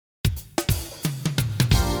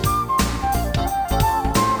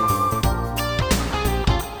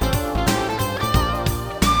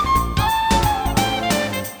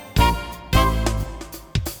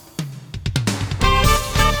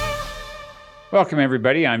Welcome,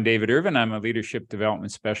 everybody. I'm David Irvine. I'm a leadership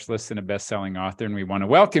development specialist and a best-selling author, and we want to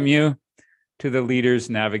welcome you to the Leaders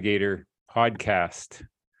Navigator podcast.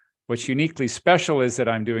 What's uniquely special is that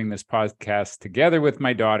I'm doing this podcast together with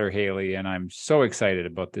my daughter, Hayley, and I'm so excited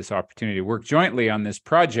about this opportunity to work jointly on this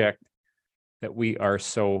project that we are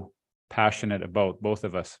so passionate about, both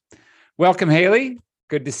of us. Welcome, Hayley.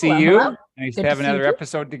 Good to see you. Hello. Nice Good to have to see another you.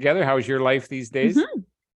 episode together. How's your life these days?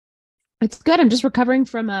 It's good. I'm just recovering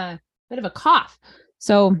from a bit of a cough.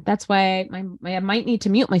 So that's why I might need to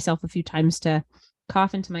mute myself a few times to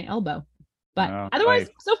cough into my elbow. But otherwise,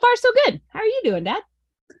 so far, so good. How are you doing, Dad?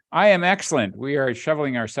 I am excellent. We are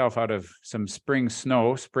shoveling ourselves out of some spring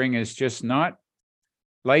snow. Spring is just not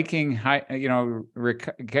liking,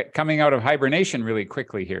 coming out of hibernation really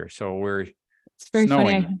quickly here. So we're It's very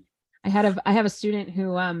snowing. funny. I have a student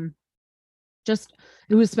who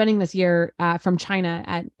was spending this year from China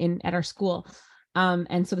at our school.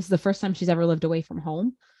 And so this is the first time she's ever lived away from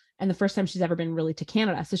home and the first time she's ever been really to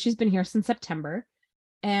Canada. So she's been here since September.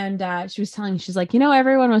 And she was telling me, she's like,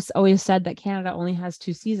 everyone was always said that Canada only has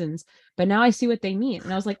 2 seasons, but now I see what they mean.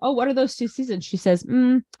 And I was like, oh, what are those 2 seasons? She says,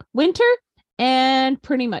 winter and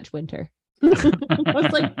pretty much winter. I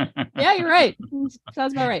was like, yeah, you're right.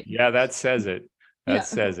 Sounds about right. Yeah, that says it.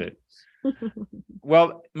 Says it.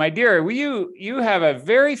 Well, my dear, you have a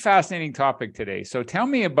very fascinating topic today. So tell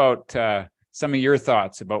me about some of your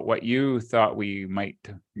thoughts about what you thought we might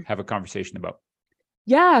have a conversation about.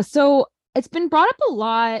 Yeah, so it's been brought up a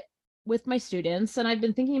lot with my students, and I've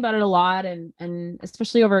been thinking about it a lot, and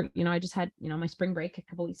especially over, I just had, my spring break a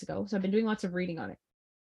couple weeks ago, so I've been doing lots of reading on it.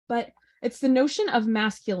 But it's the notion of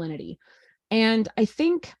masculinity. And I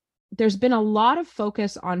think there's been a lot of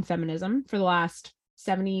focus on feminism for the last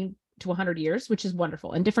 70 to 100 years, which is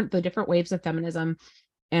wonderful, and the different waves of feminism.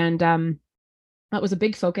 And that was a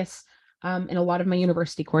big focus in a lot of my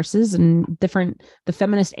university courses, and the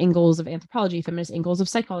feminist angles of anthropology, feminist angles of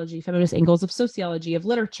psychology, feminist angles of sociology, of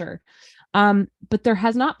literature. But there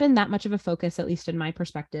has not been that much of a focus, at least in my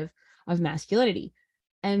perspective, of masculinity.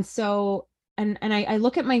 And so, and I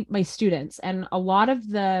look at my students, and a lot of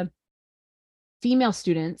the female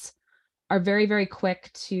students are very, very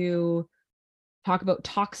quick to talk about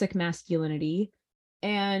toxic masculinity.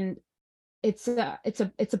 And it's a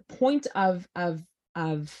point of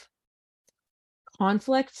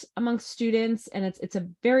conflict amongst students, and it's a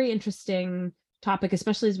very interesting topic,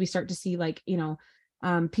 especially as we start to see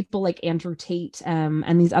people like Andrew Tate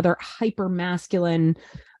and these other hyper masculine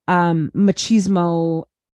machismo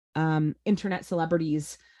internet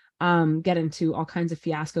celebrities get into all kinds of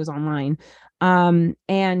fiascos online.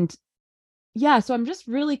 And yeah, so I'm just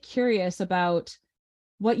really curious about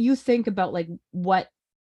what you think about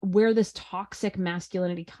where this toxic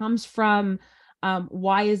masculinity comes from.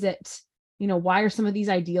 Why is it, why are some of these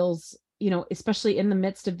ideals, especially in the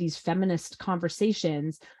midst of these feminist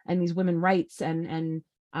conversations and these women rights and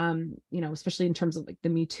especially in terms of like the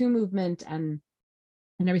Me Too movement and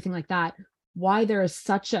everything like that, why there is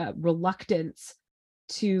such a reluctance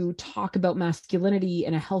to talk about masculinity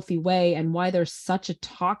in a healthy way, and why there's such a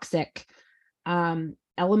toxic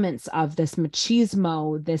elements of this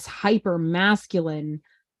machismo, this hyper masculine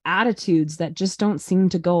attitudes that just don't seem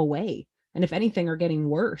to go away, and if anything are getting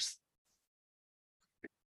worse.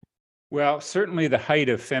 Well, certainly the height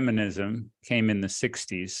of feminism came in the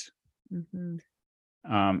 60s.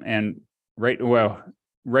 And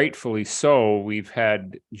rightfully so. We've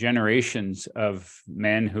had generations of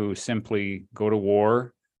men who simply go to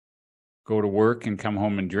war, go to work, and come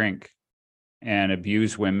home and drink and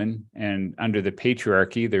abuse women. And under the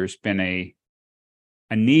patriarchy, there's been a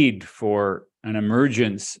need for an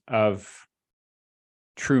emergence of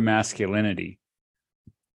true masculinity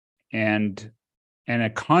and a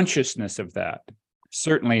consciousness of that,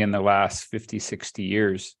 certainly in the last 50, 60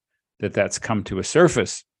 years, that's come to a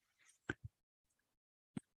surface.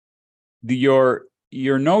 Your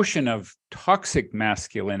notion of toxic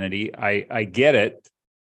masculinity, I get it,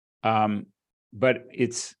 but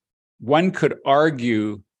one could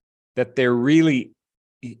argue that they're really,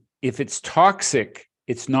 if it's toxic,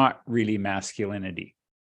 it's not really masculinity.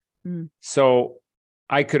 So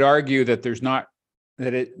I could argue that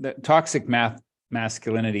that toxic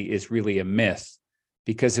masculinity is really a myth,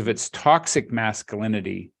 because if it's toxic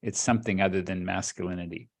masculinity, it's something other than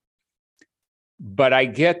masculinity. But I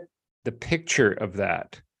get the picture of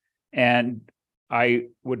that, and I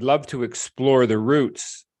would love to explore the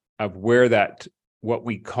roots of where what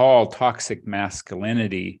we call toxic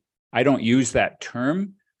masculinity. I don't use that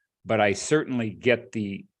term, but I certainly get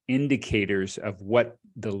the indicators of what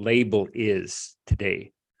the label is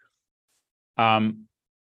today.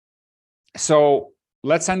 So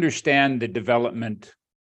let's understand the development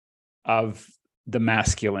of the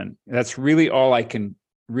masculine. That's really all I can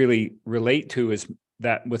really relate to, is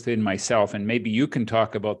that within myself. And maybe you can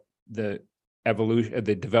talk about the evolution,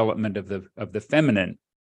 the development of the feminine.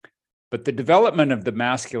 But the development of the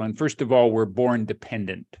masculine, first of all, we're born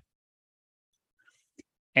dependent.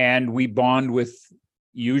 And we bond with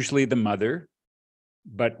usually the mother,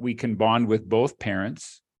 but we can bond with both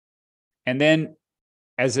parents. And then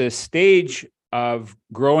as a stage of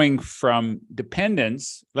growing from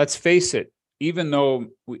dependence, let's face it, even though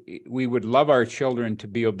we would love our children to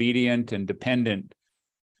be obedient and dependent,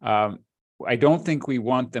 I don't think we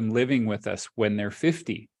want them living with us when they're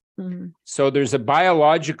 50. Mm-hmm. So there's a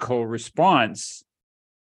biological response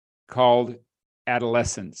called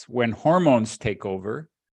adolescence, when hormones take over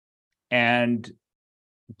and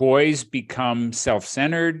boys become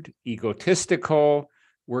self-centered, egotistical.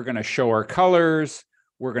 We're going to show our colors.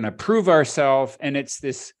 We're going to prove ourselves. And it's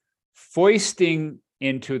this foisting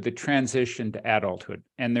into the transition to adulthood.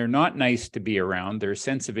 And they're not nice to be around. There's a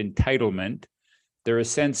sense of entitlement. There's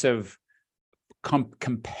a sense of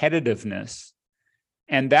competitiveness.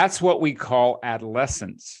 And that's what we call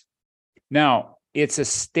adolescence. Now, it's a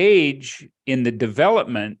stage in the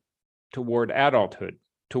development toward adulthood,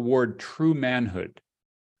 toward true manhood.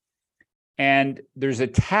 And there's a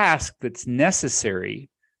task that's necessary.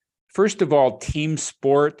 First of all, team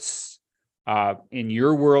sports, in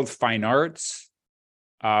your world, fine arts.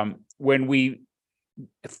 When we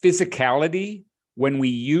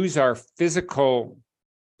use our physical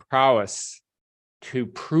prowess to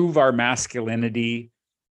prove our masculinity,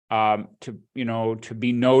 to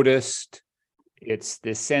be noticed. It's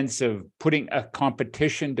this sense of putting a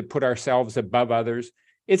competition to put ourselves above others.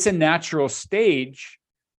 It's a natural stage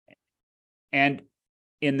and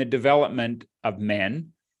in the development of men.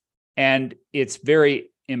 And it's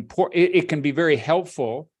very important. It can be very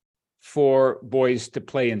helpful for boys to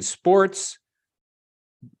play in sports.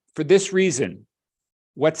 For this reason,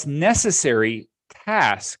 what's necessary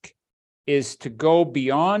task is to go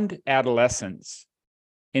beyond adolescence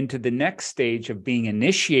into the next stage of being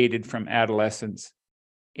initiated from adolescence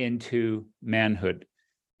into manhood.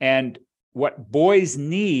 And what boys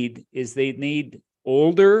need is they need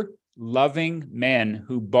older, loving men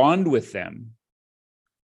who bond with them,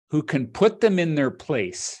 who can put them in their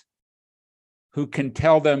place, who can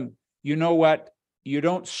tell them, you know what, you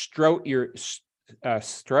don't strut your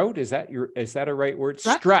strut, is that a right word?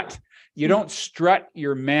 Strut. You don't strut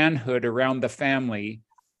your manhood around the family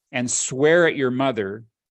and swear at your mother.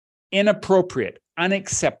 Inappropriate,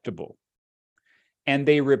 unacceptable. And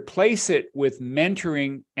they replace it with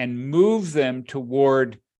mentoring and move them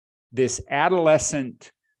toward this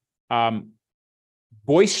adolescent,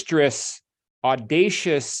 boisterous,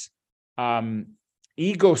 audacious,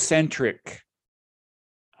 egocentric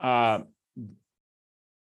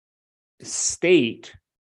state,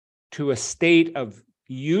 to a state of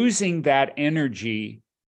using that energy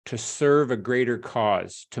to serve a greater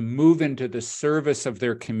cause, to move into the service of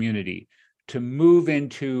their community, to move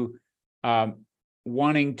into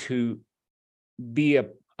wanting to be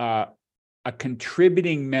a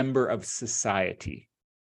contributing member of society.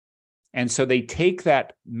 And so they take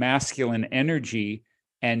that masculine energy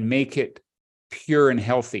and make it pure and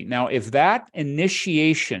healthy. Now, if that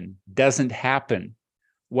initiation doesn't happen,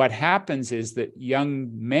 what happens is that young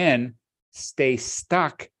men stay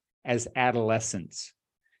stuck as adolescents.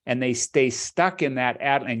 And they stay stuck in that,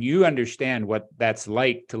 and you understand what that's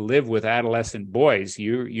like to live with adolescent boys.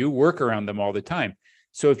 You work around them all the time.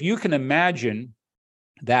 So if you can imagine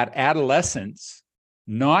that adolescence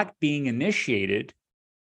not being initiated,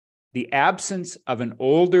 the absence of an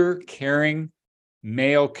older, caring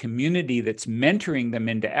male community that's mentoring them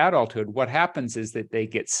into adulthood, what happens is that they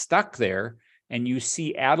get stuck there, and you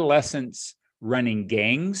see adolescents running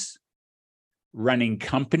gangs, running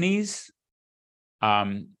companies,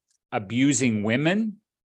 abusing women,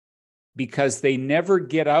 because they never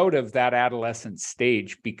get out of that adolescent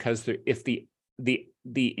stage, because if the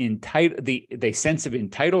sense of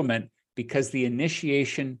entitlement, because the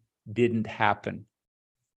initiation didn't happen.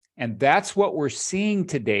 And that's what we're seeing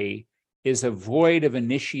today, is a void of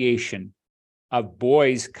initiation of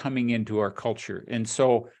boys coming into our culture. And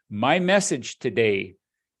so my message today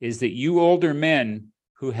is that you older men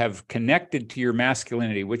who have connected to your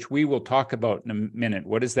masculinity, which we will talk about in a minute.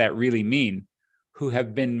 What does that really mean? Who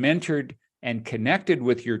have been mentored and connected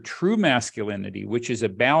with your true masculinity, which is a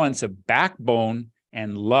balance of backbone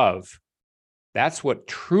and love. That's what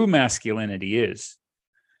true masculinity is.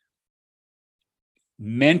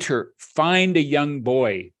 Mentor, find a young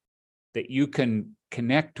boy that you can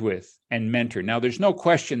connect with and mentor. Now, there's no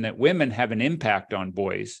question that women have an impact on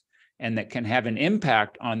boys and that can have an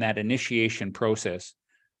impact on that initiation process.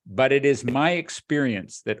 But it is my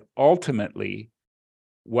experience that ultimately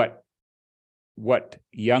what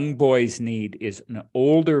young boys need is an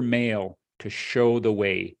older male to show the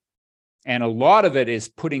way. And a lot of it is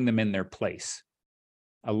putting them in their place.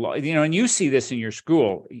 A lot, and you see this in your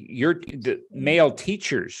school. The male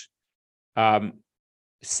teachers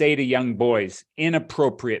say to young boys,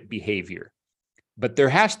 inappropriate behavior. But there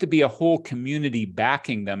has to be a whole community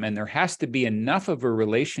backing them, and there has to be enough of a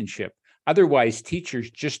relationship. Otherwise,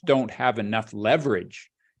 teachers just don't have enough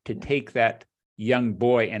leverage to take that young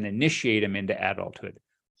boy and initiate him into adulthood.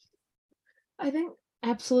 I think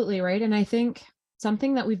absolutely right. And I think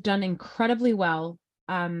something that we've done incredibly well,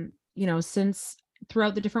 since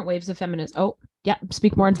throughout the different waves of feminism. Oh, yeah.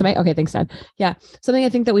 Speak more into the mic. Okay. Thanks, Dad. Yeah. Something I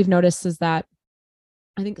think that we've noticed is that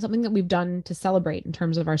I think something that we've done to celebrate in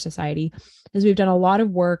terms of our society is we've done a lot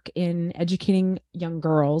of work in educating young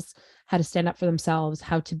girls how to stand up for themselves,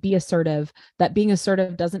 how to be assertive, that being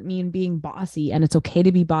assertive doesn't mean being bossy, and it's okay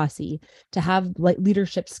to be bossy, to have like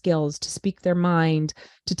leadership skills, to speak their mind,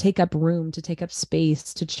 to take up room, to take up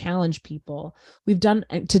space, to challenge people. We've done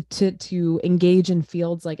to engage in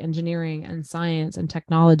fields like engineering and science and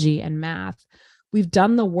technology and math. We've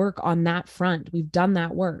done the work on that front. We've done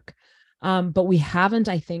that work. But we haven't,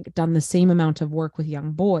 I think, done the same amount of work with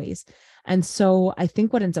young boys. And so I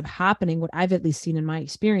think what ends up happening, what I've at least seen in my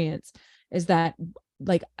experience, is that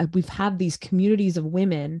like we've had these communities of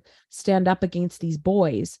women stand up against these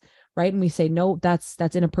boys, right? And we say, no, that's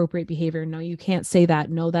inappropriate behavior. No, you can't say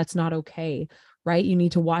that. No, that's not okay. Right? You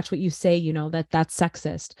need to watch what you say, that's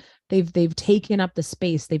sexist. They've taken up the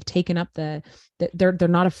space. They've taken up they're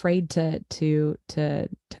not afraid to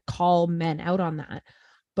call men out on that.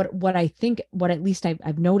 But what at least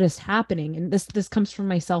I've noticed happening, and this comes from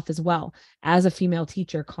myself as well, as a female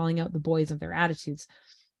teacher calling out the boys of their attitudes,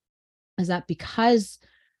 is that because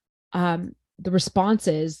the response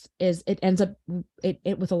is it ends up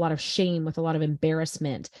it with a lot of shame, with a lot of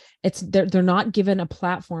embarrassment. They're not given a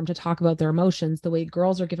platform to talk about their emotions the way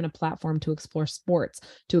girls are given a platform to explore sports,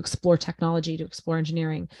 to explore technology, to explore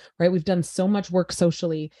engineering, right? We've done so much work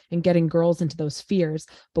socially in getting girls into those spheres,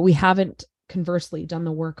 but we haven't conversely done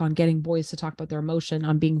the work on getting boys to talk about their emotion,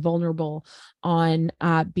 on being vulnerable, on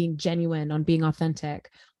being genuine, on being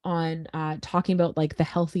authentic, on talking about like the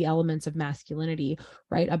healthy elements of masculinity,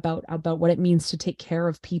 right? About what it means to take care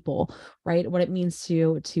of people, right? What it means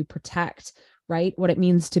to protect, right? What it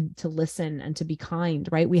means to listen and to be kind,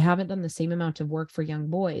 right? We haven't done the same amount of work for young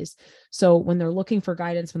boys. So when they're looking for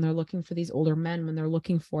guidance, when they're looking for these older men, when they're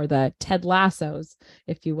looking for the Ted Lassos,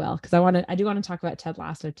 if you will, because I do want to talk about Ted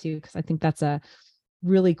Lasso too, because I think that's a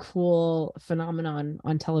really cool phenomenon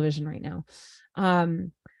on television right now.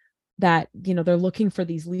 That, they're looking for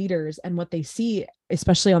these leaders, and what they see,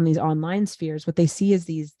 especially on these online spheres, what they see is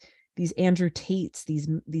these Andrew Tates,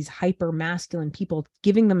 these hyper masculine people,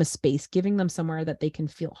 giving them a space, giving them somewhere that they can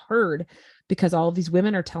feel heard, because all of these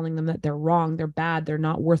women are telling them that they're wrong, they're bad, they're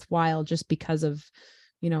not worthwhile just because of,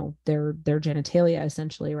 their genitalia,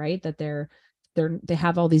 essentially, right? That they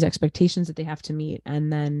have all these expectations that they have to meet.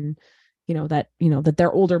 And then, that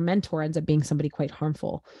their older mentor ends up being somebody quite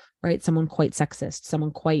harmful, right? Someone quite sexist,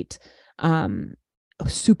 someone quite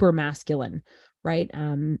super masculine, right?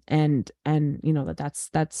 And that's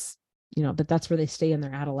where they stay in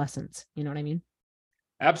their adolescence. You know what I mean?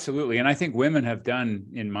 Absolutely. And I think women have done,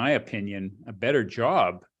 in my opinion, a better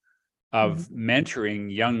job of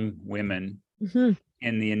mentoring young women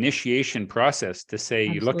in the initiation process to say,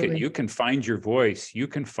 you can find your voice, you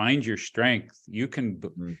can find your strength, you can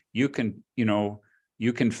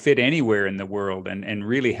fit anywhere in the world, and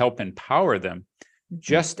really help empower them.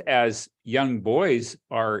 Just as young boys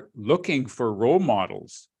are looking for role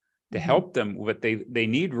models to help them, but they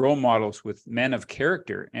need role models with men of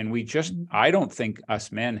character. And I don't think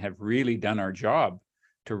us men have really done our job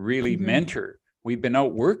to really mentor. We've been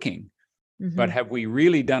out working, but have we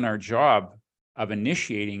really done our job of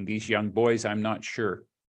initiating these young boys? I'm not sure.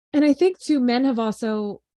 And I think too, men have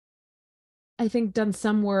also, I think, done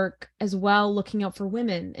some work as well, looking out for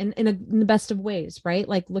women in the best of ways, right?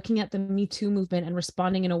 Like looking at the Me Too movement and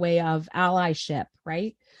responding in a way of allyship,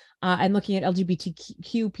 right? And looking at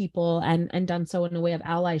LGBTQ people and done so in a way of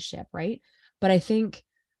allyship, right? But I think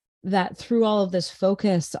that through all of this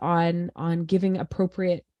focus on giving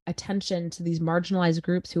appropriate attention to these marginalized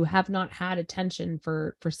groups who have not had attention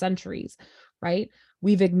for centuries, right?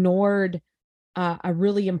 We've ignored a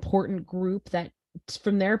really important group that,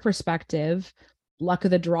 from their perspective, luck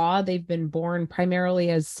of the draw, they've been born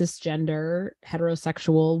primarily as cisgender,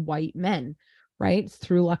 heterosexual white men, right?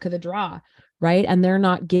 Through luck of the draw, right? And they're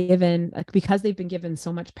not given, like, because they've been given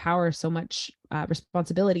so much power, so much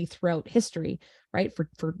responsibility throughout history, right?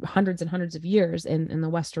 For hundreds and hundreds of years in the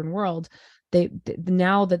Western world,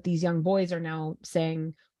 now that these young boys are now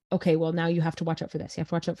saying, okay, well, now you have to watch out for this. You have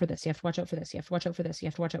to watch out for this. You have to watch out for this. You have to watch out for this. You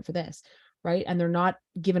have to watch out for this. Right. And they're not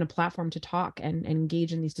given a platform to talk and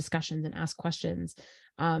engage in these discussions and ask questions,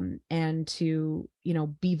 and to,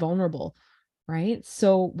 be vulnerable. Right.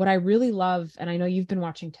 So what I really love, and I know you've been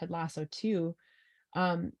watching Ted Lasso too.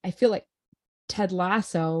 I feel like Ted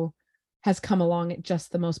Lasso has come along at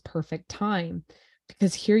just the most perfect time,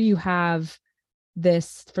 because here you have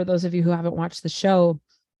this, for those of you who haven't watched the show,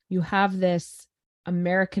 you have this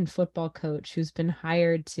American football coach who's been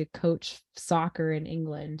hired to coach soccer in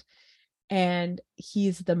England. And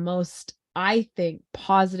he's the most, I think,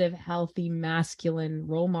 positive, healthy, masculine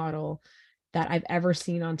role model that I've ever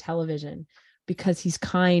seen on television, because he's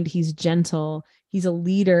kind, he's gentle, he's a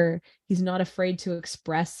leader, he's not afraid to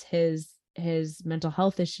express his mental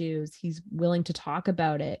health issues, he's willing to talk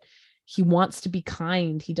about it, he wants to be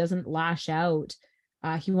kind, he doesn't lash out,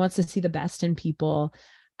 he wants to see the best in people,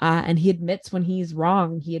 and he admits when he's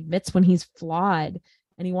wrong, he admits when he's flawed,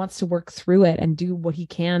 and he wants to work through it and do what he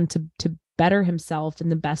can to better himself in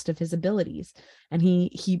the best of his abilities, and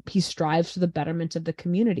he strives for the betterment of the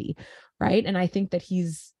community, right? And I think that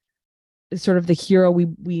he's sort of the hero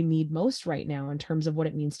we need most right now in terms of what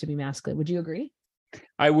it means to be masculine. Would you agree?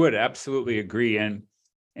 I would absolutely agree.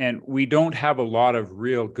 And we don't have a lot of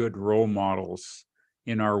real good role models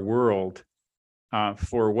in our world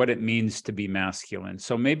for what it means to be masculine.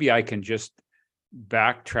 So maybe I can just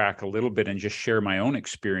backtrack a little bit and just share my own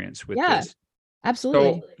experience with this.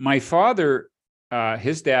 Absolutely. So my father,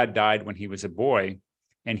 his dad died when he was a boy,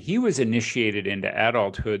 and he was initiated into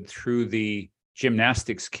adulthood through the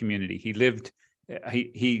gymnastics community.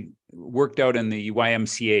 He worked out in the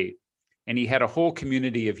YMCA, and he had a whole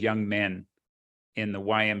community of young men in the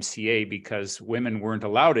YMCA because women weren't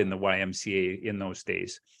allowed in the YMCA in those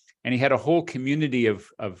days. And he had a whole community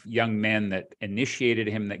of young men that initiated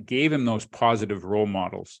him, that gave him those positive role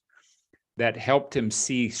models, that helped him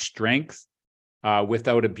see strength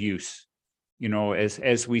without abuse.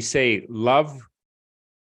 As we say, love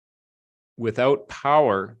without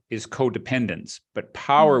power is codependence, but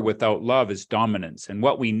power without love is dominance. And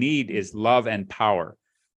what we need is love and power,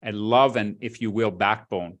 and love and, if you will,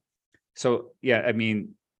 backbone. So, yeah, I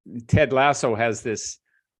mean, Ted Lasso has this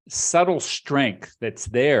subtle strength that's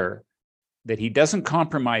there, that he doesn't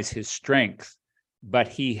compromise his strength, but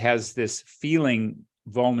he has this feeling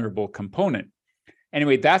vulnerable component.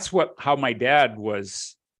 Anyway, that's how my dad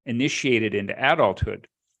was initiated into adulthood,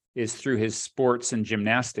 is through his sports and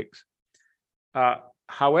gymnastics.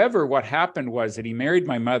 However, what happened was that he married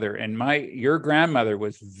my mother, and your grandmother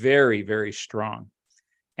was very, very strong.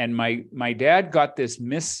 And my dad got this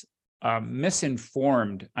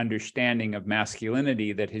misinformed understanding of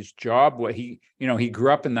masculinity, that his job, he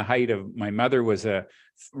grew up in the height of, my mother was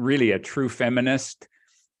really a true feminist.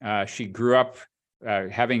 She grew up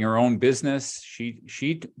having her own business.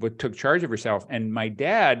 She took charge of herself. And my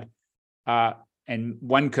dad, and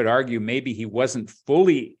one could argue maybe he wasn't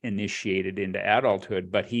fully initiated into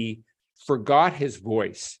adulthood, but he forgot his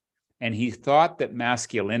voice, and he thought that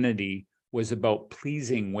masculinity was about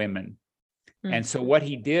pleasing women. And so what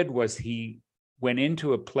he did was he went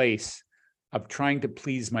into a place of trying to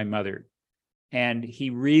please my mother, and he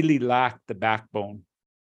really lacked the backbone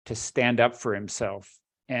to stand up for himself.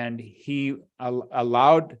 And he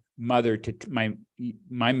allowed my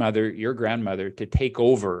mother, your grandmother, to take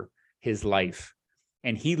over his life,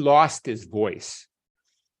 and he lost his voice.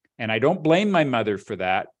 And I don't blame my mother for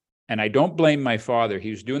that, and I don't blame my father.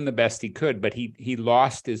 He was doing the best he could, but he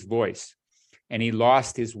lost his voice, and he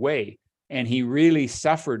lost his way. And he really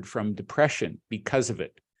suffered from depression because of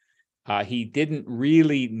it. He didn't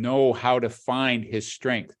really know how to find his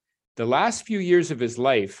strength. The last few years of his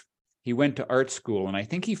life, he went to art school, and I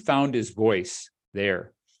think he found his voice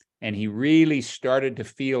there. And he really started to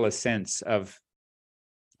feel a sense of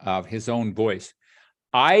his own voice.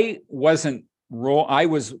 I was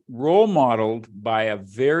role modeled by a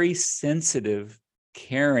very sensitive,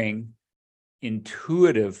 caring,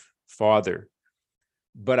 intuitive father.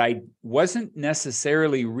 But I wasn't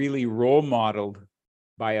necessarily really role modeled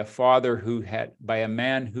by a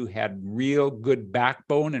man who had real good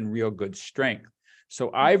backbone and real good strength.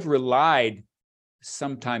 So I've relied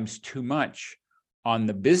sometimes too much on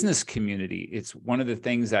the business community. It's one of the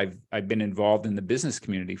things I've been involved in the business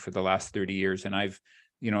community for the last 30 years. And I've,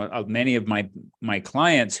 many of my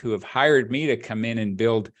clients who have hired me to come in and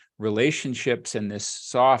build relationships and this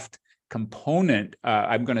soft component,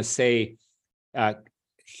 I'm going to say,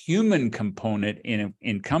 human component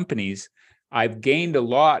in companies, I've gained a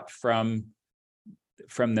lot from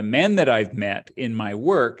the men that I've met in my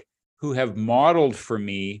work who have modeled for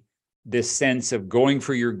me this sense of going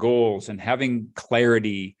for your goals and having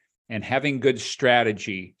clarity and having good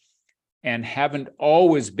strategy, and haven't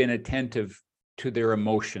always been attentive to their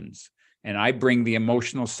emotions. And I bring the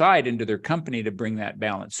emotional side into their company to bring that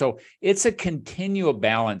balance. So it's a continual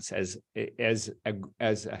balance as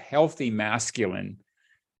a healthy masculine,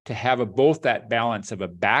 to have both that balance of a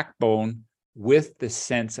backbone with the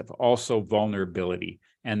sense of also vulnerability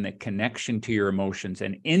and the connection to your emotions,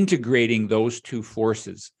 and integrating those two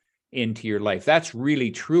forces into your life. That's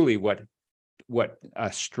really truly what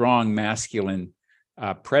a strong masculine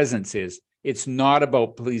presence is. It's not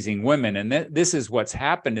about pleasing women. And this is what's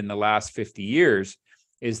happened in the last 50 years,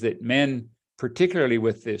 is that men, particularly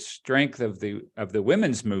with the strength of the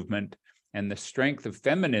women's movement and the strength of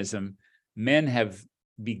feminism, men have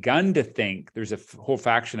begun to think, there's a whole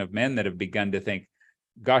faction of men that have begun to think,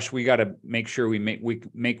 gosh, we got to make sure we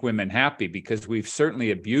make women happy, because we've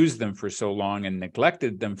certainly abused them for so long and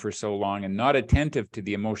neglected them for so long and not attentive to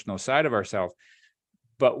the emotional side of ourselves.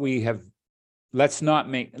 But let's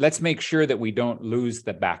make sure that we don't lose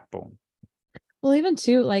the backbone. Well, even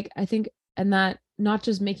too, like, I think, and that not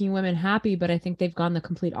just making women happy, but I think they've gone the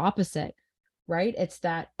complete opposite, right? It's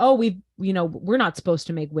that, oh, we're not supposed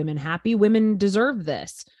to make women happy. Women deserve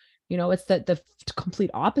this. It's the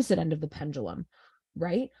complete opposite end of the pendulum,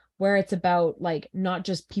 right? Where it's about, like, not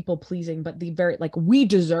just people pleasing, but the very, like, we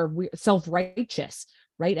self-righteous,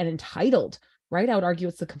 right? And entitled, right? I would argue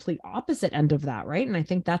it's the complete opposite end of that, right? And I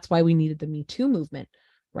think that's why we needed the Me Too movement,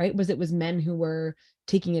 right? It was men who were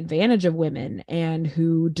taking advantage of women and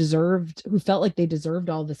who felt like they deserved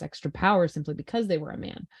all this extra power simply because they were a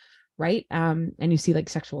man, right? And you see, like,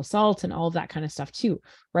 sexual assault and all of that kind of stuff too,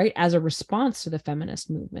 right? As a response to the feminist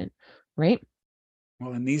movement, right?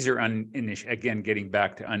 Well, and these are again, getting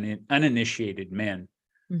back to uninitiated men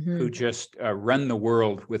who just run the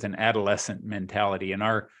world with an adolescent mentality. And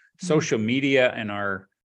our social media and our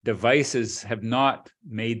devices have not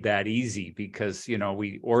made that easy, because,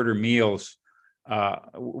 we order meals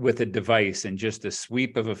with a device, and just a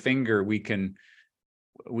sweep of a finger, we can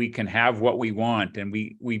have what we want. And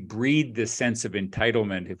we breed this sense of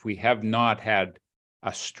entitlement if we have not had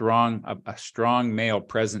a strong male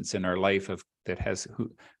presence in our life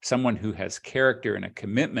someone who has character and a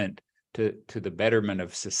commitment to the betterment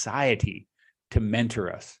of society, to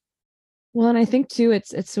mentor us. Well, and I think too,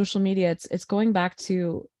 it's social media. It's going back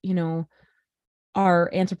to,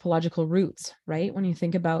 our anthropological roots, right? When you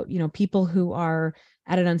think about, people who are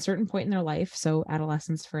at an uncertain point in their life, so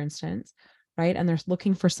adolescents, for instance, right? And they're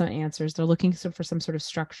looking for some answers. They're looking for some sort of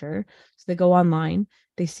structure. So they go online,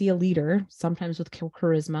 they see a leader, sometimes with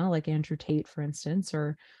charisma, like Andrew Tate, for instance,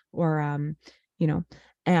 or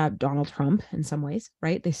Donald Trump in some ways,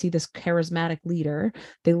 right? They see this charismatic leader,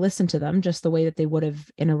 they listen to them just the way that they would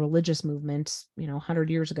have in a religious movement, 100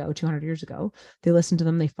 years ago, 200 years ago. They listen to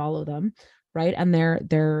them, they follow them, right? And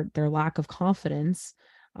their lack of confidence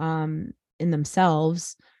in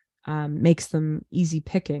themselves makes them easy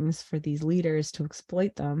pickings for these leaders to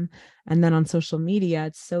exploit them. And then on social media,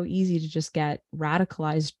 it's so easy to just get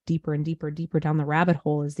radicalized deeper and deeper down the rabbit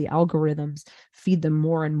hole as the algorithms feed them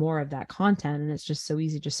more and more of that content. And it's just so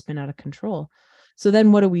easy to spin out of control. So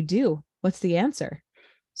then what do we do? What's the answer?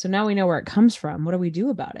 So now we know where it comes from. What do we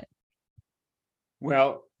do about it?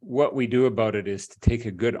 Well, what we do about it is to take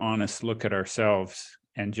a good, honest look at ourselves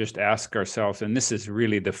and just ask ourselves, and this is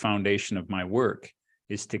really the foundation of my work,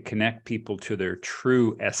 is to connect people to their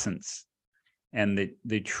true essence. And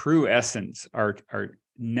the true essence, our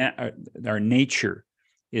nature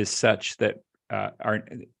is such that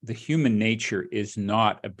the human nature is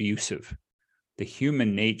not abusive. The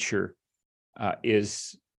human nature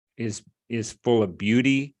is full of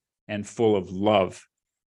beauty and full of love.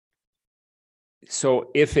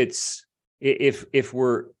 So if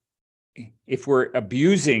we're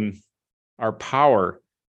abusing our power,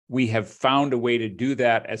 we have found a way to do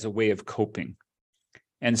that as a way of coping.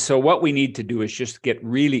 And so what we need to do is just get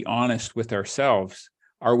really honest with ourselves.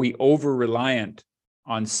 Are we over-reliant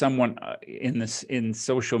on someone in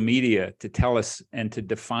social media to tell us and to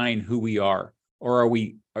define who we are? Or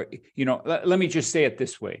let me just say it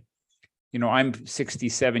this way. I'm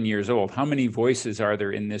 67 years old. How many voices are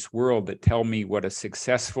there in this world that tell me what a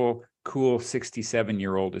successful, cool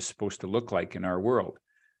 67-year-old is supposed to look like in our world?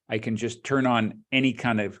 I can just turn on any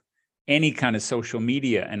kind of social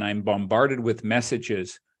media, and I'm bombarded with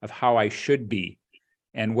messages of how I should be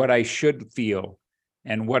and what I should feel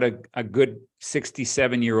and what a good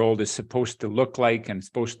 67-year-old is supposed to look like and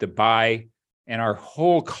supposed to buy And our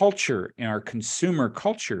whole culture and our consumer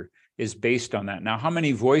culture is based on that. Now, how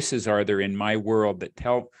many voices are there in my world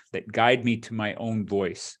that guide me to my own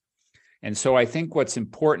voice? And so I think what's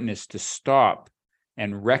important is to stop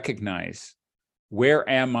and recognize, where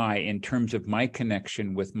am I in terms of my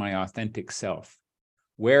connection with my authentic self?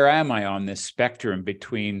 Where am I on this spectrum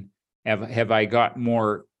between, have I got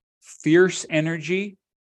more fierce energy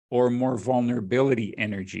or more vulnerability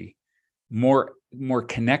energy? More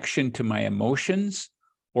connection to my emotions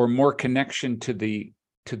or more connection to the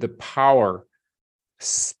power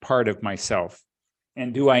part of myself?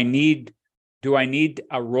 And do I need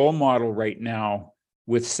a role model right now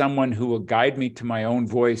with someone who will guide me to my own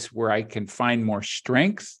voice where I can find more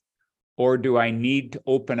strength? Or do I need to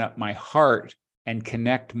open up my heart and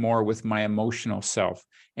connect more with my emotional self?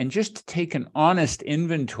 And just to take an honest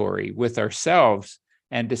inventory with ourselves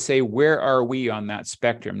and to say, where are we on that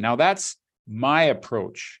spectrum? Now, that's my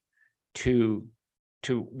approach to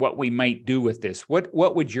what we might do with this. What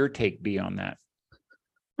would your take be on that?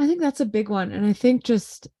 I think that's a big one. And I think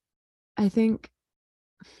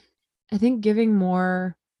giving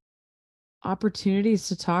more opportunities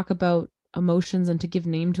to talk about emotions and to give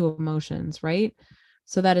name to emotions, right?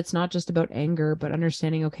 So that it's not just about anger, but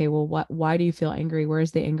understanding, okay, well, why do you feel angry? Where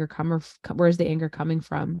is the anger coming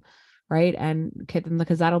from? Right. And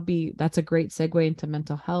because that's a great segue into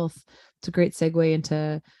mental health. It's a great segue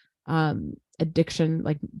into addiction,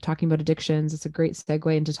 like talking about addictions. It's a great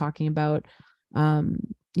segue into talking about,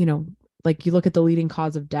 like you look at the leading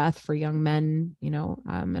cause of death for young men, and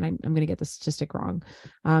I'm going to get the statistic wrong,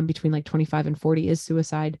 between like 25 and 40 is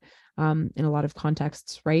suicide, in a lot of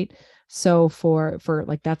contexts. Right. So for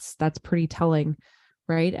like, that's pretty telling.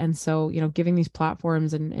 Right. And so, giving these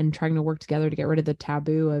platforms and trying to work together to get rid of the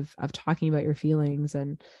taboo of talking about your feelings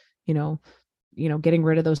and, getting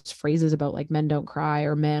rid of those phrases about like men don't cry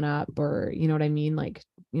or man up, or, you know what I mean? Like,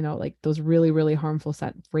 like those really, really harmful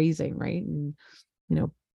set phrasing. Right. And,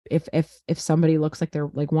 if somebody looks like they're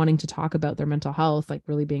like wanting to talk about their mental health, like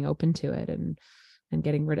really being open to it and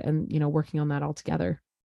getting rid of, and, working on that all together.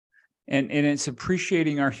 And it's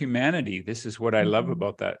appreciating our humanity. This is what I love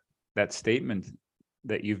about that statement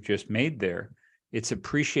that you've just made there. It's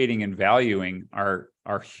appreciating and valuing our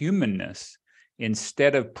humanness,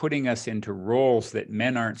 instead of putting us into roles that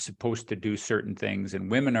men aren't supposed to do certain things and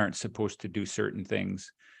women aren't supposed to do certain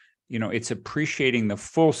things. It's appreciating the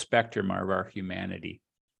full spectrum of our humanity.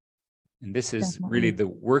 And this is Definitely. really the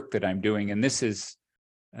work that I'm doing. And this is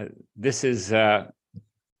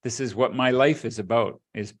what my life is about,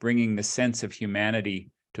 is bringing the sense of humanity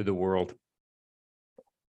to the world.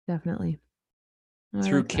 Definitely.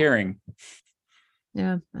 Through caring.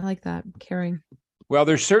 Yeah, I like that. Caring. Well,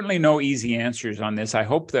 there's certainly no easy answers on this. I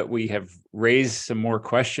hope that we have raised some more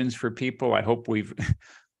questions for people. I hope we've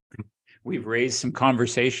raised some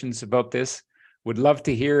conversations about this. Would love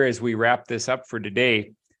to hear, as we wrap this up for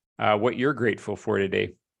today, what you're grateful for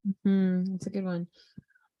today. That's a good one.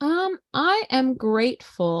 I am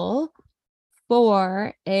grateful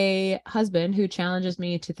for a husband who challenges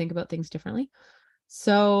me to think about things differently.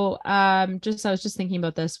 So, I was just thinking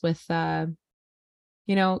about this with,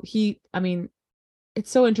 it's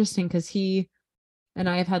so interesting because he and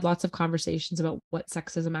I have had lots of conversations about what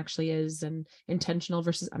sexism actually is, and intentional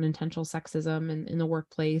versus unintentional sexism in the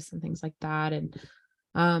workplace and things like that. And,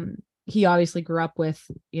 he obviously grew up with,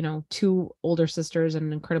 2 older sisters and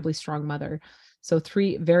an incredibly strong mother. So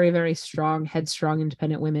 3 very, very strong, headstrong,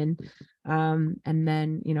 independent women. And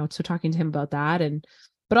then, so talking to him about that,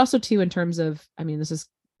 but also too, in terms of, this is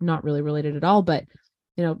not really related at all, but,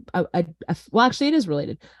 well, actually it is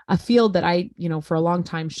related. A field that I, for a long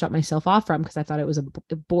time shut myself off from because I thought it was a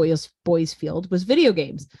boys field was video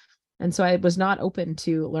games. And so I was not open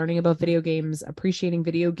to learning about video games, appreciating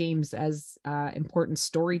video games as important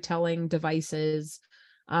storytelling devices.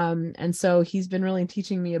 And so he's been really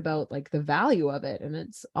teaching me about like the value of it. And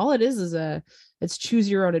it's choose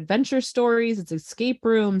your own adventure stories. It's escape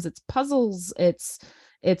rooms, it's puzzles, it's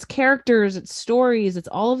characters, it's stories, it's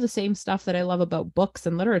all of the same stuff that I love about books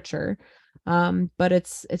and literature. But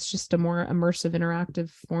it's just a more immersive, interactive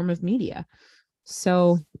form of media.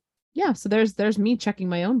 So yeah, so there's me checking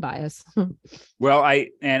my own bias. Well,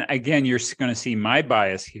 and again, you're going to see my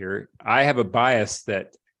bias here. I have a bias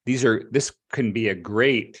that this can be a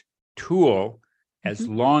great tool as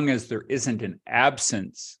long as there isn't an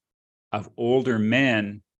absence of older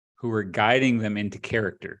men who are guiding them into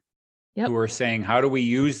character, who are saying, how do we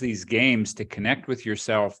use these games to connect with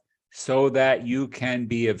yourself so that you can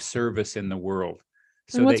be of service in the world,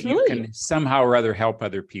 so that you can somehow or other help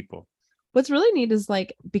other people. What's really neat is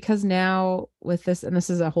like, because now with this, and this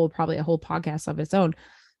is probably a whole podcast of its own,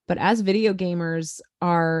 But as video gamers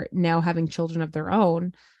are now having children of their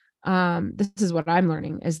own, this is what I'm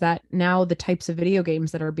learning, is that now the types of video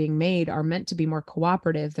games that are being made are meant to be more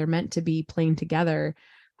cooperative. They're meant to be played together,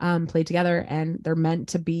 and they're meant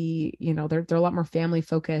to be, they're a lot more family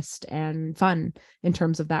focused and fun in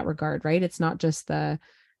terms of that regard, right? It's not just the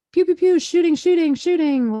pew pew pew,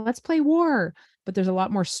 shooting, let's play war, but there's a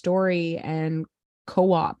lot more story and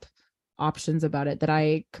co-op options about it that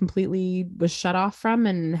I completely was shut off from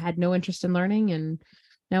and had no interest in learning, and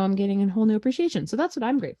now I'm getting a whole new appreciation. So that's what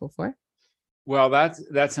I'm grateful for. Well,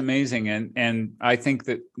 that's amazing, and I think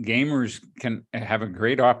that gamers can have a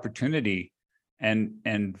great opportunity,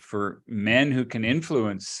 and for men who can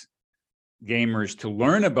influence gamers to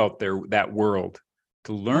learn about that world,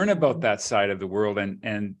 to learn about that side of the world,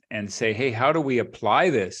 and say, hey, how do we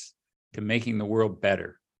apply this to making the world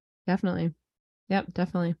better? Definitely. Yep,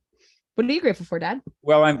 definitely. What are you grateful for, Dad?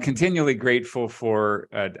 Well, I'm continually grateful for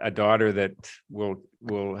a daughter that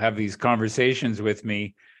will have these conversations with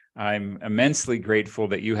me. I'm immensely grateful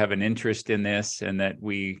that you have an interest in this and that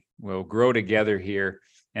we will grow together here.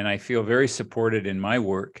 And I feel very supported in my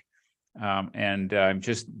work. And I'm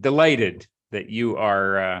just delighted that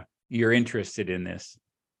you're interested in this.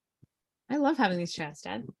 I love having these chats,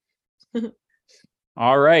 Dad.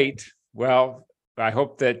 All right. Well, I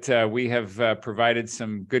hope that we have provided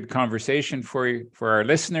some good conversation for our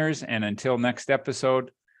listeners. And until next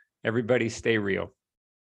episode, everybody stay real.